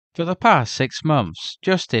For the past 6 months,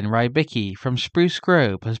 Justin Rybicki from Spruce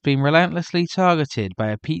Grove has been relentlessly targeted by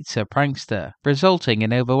a pizza prankster, resulting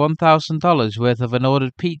in over $1,000 worth of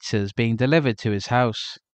unordered pizzas being delivered to his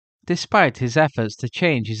house. Despite his efforts to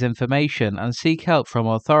change his information and seek help from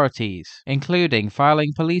authorities, including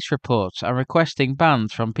filing police reports and requesting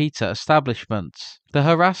bans from pizza establishments, the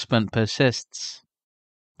harassment persists.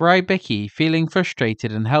 Rybicki, feeling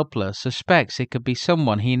frustrated and helpless, suspects it could be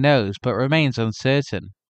someone he knows but remains uncertain.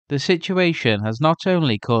 The situation has not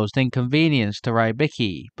only caused inconvenience to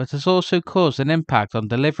Rybicki, but has also caused an impact on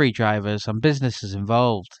delivery drivers and businesses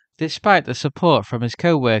involved. Despite the support from his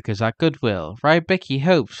co-workers at Goodwill, Rybicki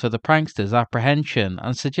hopes for the prankster's apprehension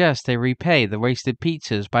and suggests they repay the wasted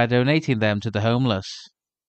pizzas by donating them to the homeless.